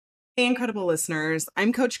Hey, incredible listeners.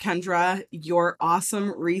 I'm Coach Kendra, your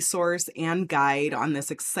awesome resource and guide on this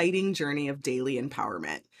exciting journey of daily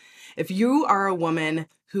empowerment. If you are a woman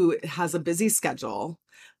who has a busy schedule,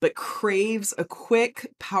 but craves a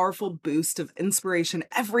quick, powerful boost of inspiration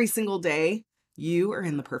every single day, you are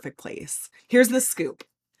in the perfect place. Here's the scoop.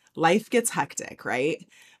 Life gets hectic, right?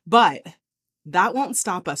 But that won't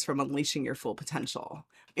stop us from unleashing your full potential.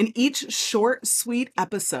 In each short, sweet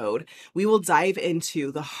episode, we will dive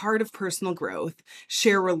into the heart of personal growth,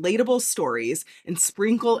 share relatable stories, and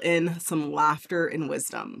sprinkle in some laughter and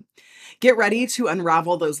wisdom. Get ready to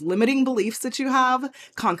unravel those limiting beliefs that you have,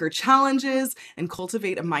 conquer challenges, and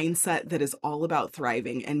cultivate a mindset that is all about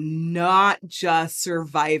thriving and not just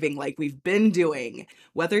surviving like we've been doing.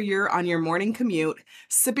 Whether you're on your morning commute,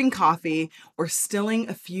 sipping coffee, or stilling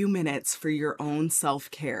a few minutes for your own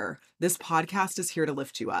self-care, this podcast is here to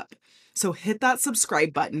lift you up. So hit that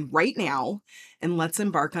subscribe button right now and let's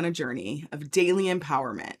embark on a journey of daily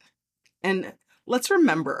empowerment. And let's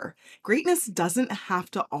remember, greatness doesn't have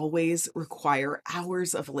to always require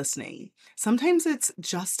hours of listening. Sometimes it's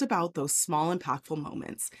just about those small, impactful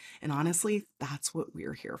moments. And honestly, that's what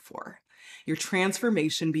we're here for. Your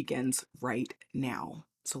transformation begins right now.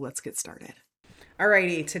 So let's get started.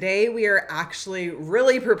 Alrighty, today we are actually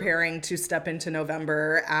really preparing to step into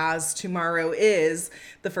November, as tomorrow is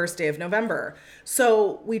the first day of November.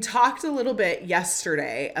 So we talked a little bit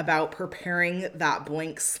yesterday about preparing that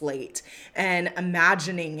blank slate and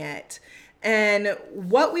imagining it. And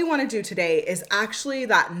what we want to do today is actually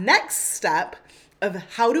that next step of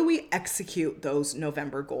how do we execute those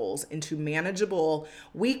November goals into manageable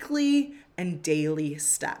weekly and daily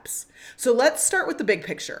steps. So let's start with the big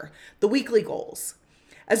picture, the weekly goals.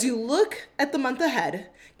 As you look at the month ahead,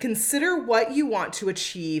 consider what you want to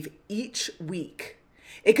achieve each week.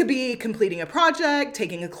 It could be completing a project,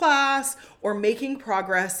 taking a class, or making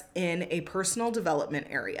progress in a personal development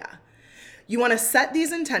area. You want to set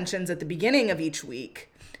these intentions at the beginning of each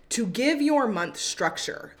week to give your month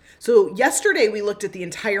structure. So yesterday we looked at the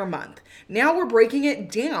entire month. Now we're breaking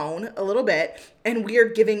it down a little bit and we are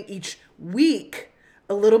giving each week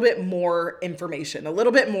a little bit more information, a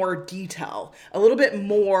little bit more detail, a little bit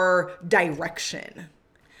more direction.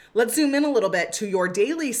 Let's zoom in a little bit to your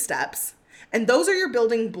daily steps, and those are your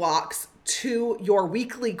building blocks to your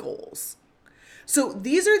weekly goals. So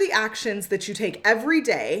these are the actions that you take every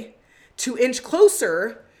day to inch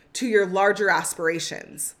closer to your larger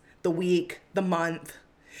aspirations, the week, the month.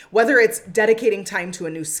 Whether it's dedicating time to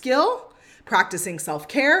a new skill, practicing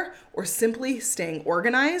self-care, or simply staying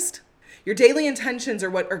organized, your daily intentions are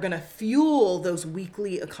what are going to fuel those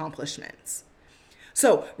weekly accomplishments.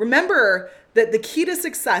 So remember that the key to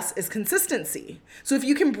success is consistency. So if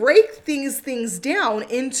you can break these things down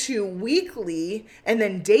into weekly and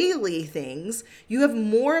then daily things, you have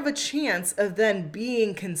more of a chance of then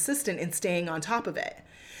being consistent and staying on top of it.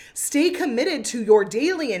 Stay committed to your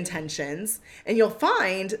daily intentions, and you'll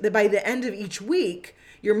find that by the end of each week,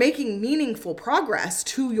 you're making meaningful progress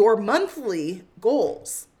to your monthly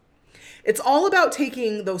goals. It's all about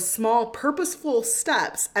taking those small, purposeful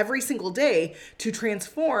steps every single day to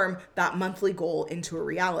transform that monthly goal into a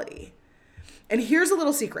reality. And here's a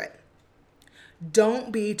little secret.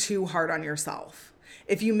 Don't be too hard on yourself.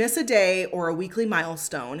 If you miss a day or a weekly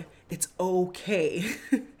milestone, it's okay.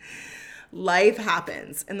 Life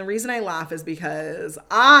happens. And the reason I laugh is because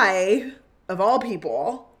I, of all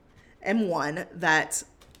people, am one that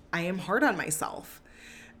I am hard on myself.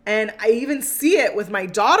 And I even see it with my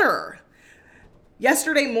daughter.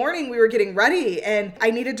 Yesterday morning, we were getting ready and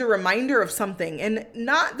I needed a reminder of something. And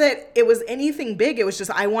not that it was anything big. It was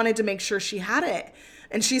just I wanted to make sure she had it.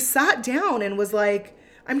 And she sat down and was like,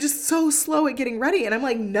 I'm just so slow at getting ready. And I'm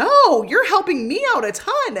like, no, you're helping me out a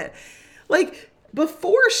ton. Like,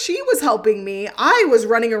 before she was helping me, I was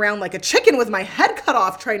running around like a chicken with my head cut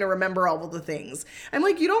off trying to remember all of the things. I'm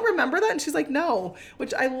like, you don't remember that? And she's like, no,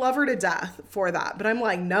 which I love her to death for that. But I'm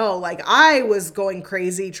like, no, like I was going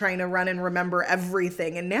crazy trying to run and remember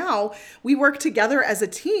everything. And now we work together as a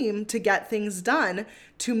team to get things done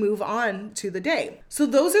to move on to the day. So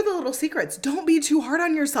those are the little secrets. Don't be too hard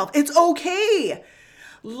on yourself. It's okay.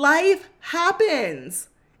 Life happens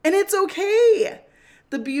and it's okay.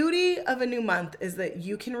 The beauty of a new month is that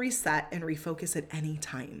you can reset and refocus at any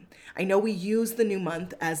time. I know we use the new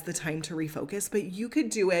month as the time to refocus, but you could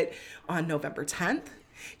do it on November 10th.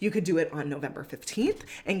 You could do it on November 15th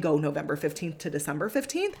and go November 15th to December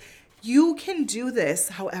 15th. You can do this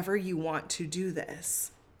however you want to do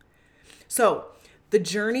this. So the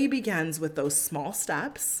journey begins with those small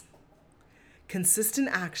steps, consistent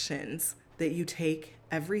actions that you take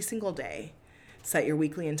every single day Set your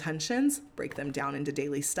weekly intentions, break them down into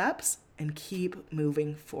daily steps, and keep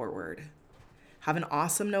moving forward. Have an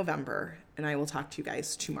awesome November, and I will talk to you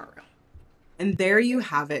guys tomorrow. And there you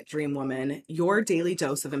have it, Dream Woman, your daily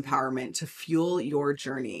dose of empowerment to fuel your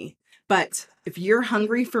journey. But if you're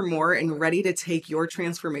hungry for more and ready to take your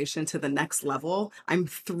transformation to the next level, I'm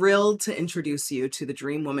thrilled to introduce you to the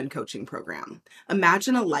Dream Woman Coaching Program.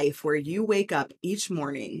 Imagine a life where you wake up each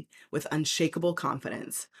morning with unshakable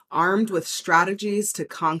confidence, armed with strategies to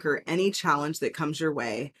conquer any challenge that comes your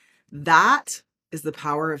way. That is the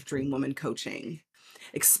power of Dream Woman Coaching.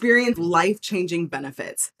 Experience life-changing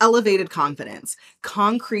benefits, elevated confidence,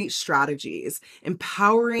 concrete strategies,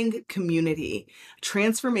 empowering community,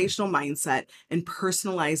 transformational mindset, and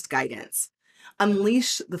personalized guidance.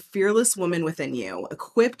 Unleash the fearless woman within you,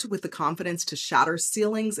 equipped with the confidence to shatter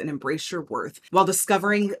ceilings and embrace your worth, while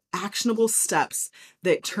discovering actionable steps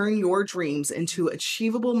that turn your dreams into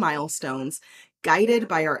achievable milestones, guided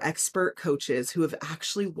by our expert coaches who have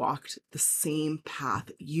actually walked the same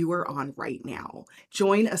path you are on right now.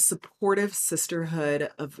 Join a supportive sisterhood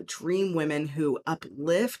of dream women who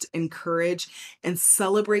uplift, encourage, and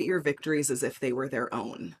celebrate your victories as if they were their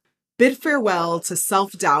own. Bid farewell to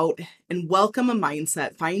self-doubt and welcome a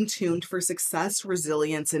mindset fine-tuned for success,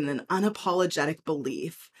 resilience, and an unapologetic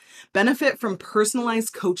belief. Benefit from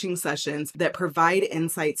personalized coaching sessions that provide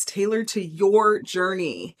insights tailored to your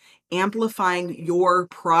journey, amplifying your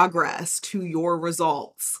progress to your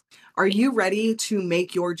results. Are you ready to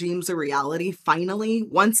make your dreams a reality finally,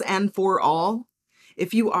 once and for all?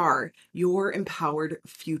 If you are, your empowered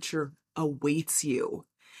future awaits you.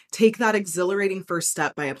 Take that exhilarating first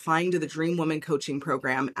step by applying to the Dream Woman Coaching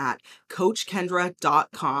Program at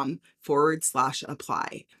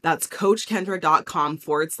coachkendra.com/apply. That's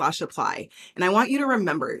coachkendra.com/apply. And I want you to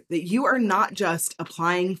remember that you are not just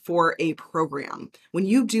applying for a program. When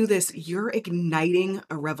you do this, you're igniting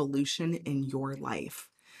a revolution in your life.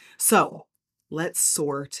 So let's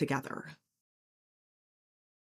soar together.